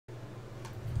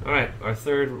All right, our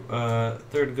third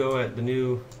go at the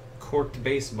new Cork'd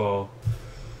baseball.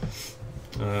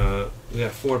 We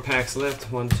got 4 packs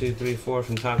left. 1, 2, 3, 4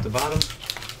 from top to bottom.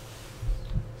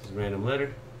 This is a random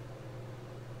letter.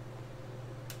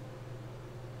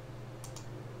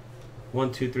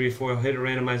 1, 2, 3, 4. Hit a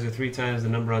randomizer 3 times. The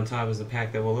number on top is the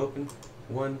pack that will open.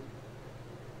 1,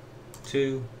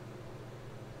 2,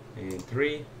 and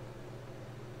 3.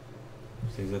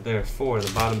 See that there? 4,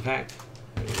 the bottom pack.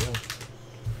 There you go.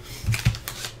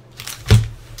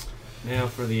 Now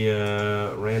for the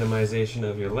randomization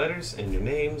of your letters and your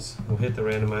names, we'll hit the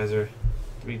randomizer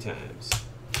 3 times.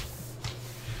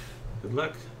 Good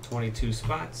luck. 22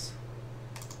 spots.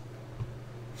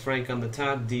 Frank on the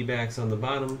top, D-backs on the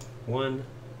bottom. 1,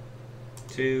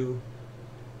 2,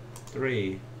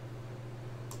 3.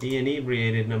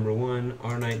 Inebriated number 1,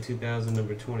 R-Night 2000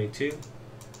 number 22.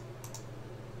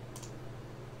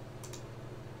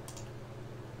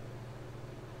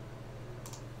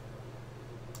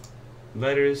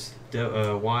 Letters,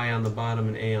 Y on the bottom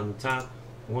and A on the top.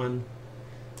 1,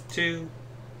 2.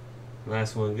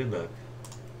 Last one, good luck.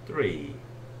 3.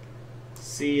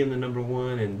 C in the number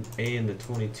 1 and A in the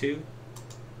 22.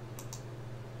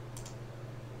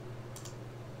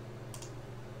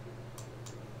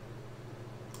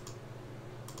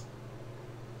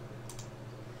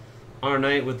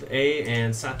 R-Night with A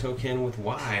and Sato Ken with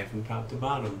Y from top to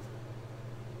bottom.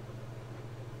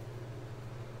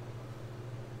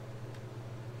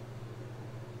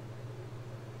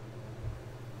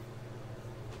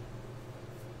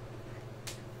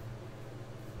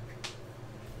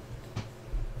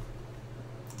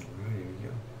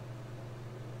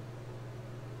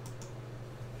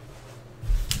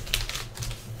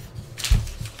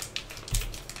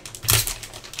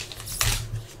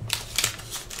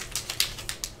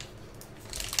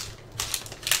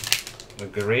 A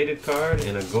graded card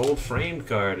and a gold framed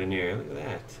card in here. Look at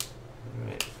that.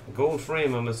 Alright. Gold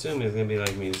frame, I'm assuming, is going to be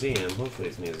like museum. Hopefully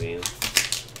it's museum.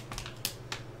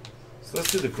 So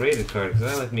let's do the graded card,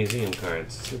 because I like museum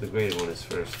cards. Let's see what the graded one is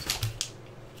first.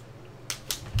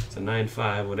 It's a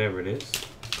 9.5, whatever it is.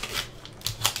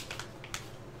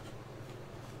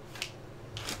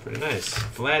 Pretty nice.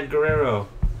 Vlad Guerrero.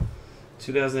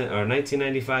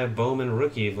 1995 Bowman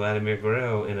rookie Vladimir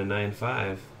Guerrero in a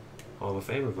 9.5. Hall of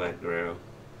Famer Vlad Guerrero.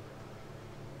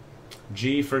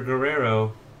 G for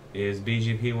Guerrero is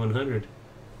BGP 100.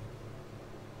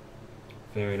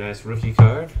 Very nice rookie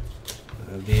card.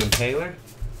 The Impaler.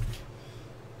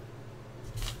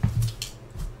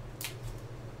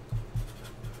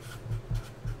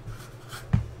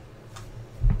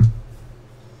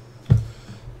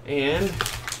 And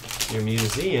your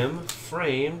museum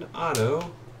framed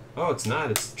auto. Oh, it's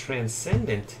not. It's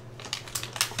Transcendent.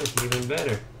 Even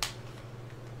better.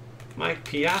 Mike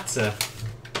Piazza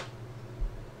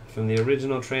from the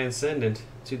original Transcendent,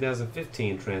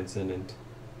 2015 Transcendent.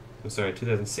 I'm sorry,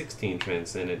 2016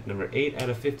 Transcendent, number 8 out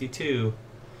of 52.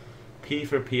 P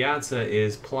for Piazza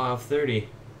is Plav 30.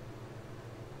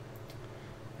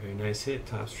 Very nice hit,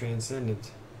 Topps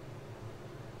Transcendent.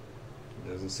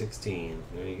 2016.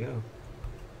 There you go.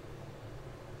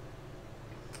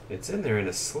 It's in there in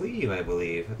a sleeve, I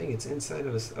believe. I think it's inside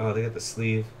of a. Oh, they got the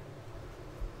sleeve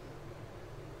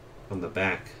on the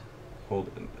back,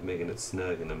 making it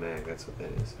snug in the mag. That's what that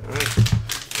is. Alright,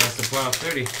 that's the Plav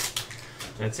 30.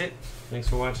 That's it. Thanks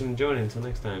for watching and joining. Until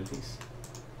next time, peace.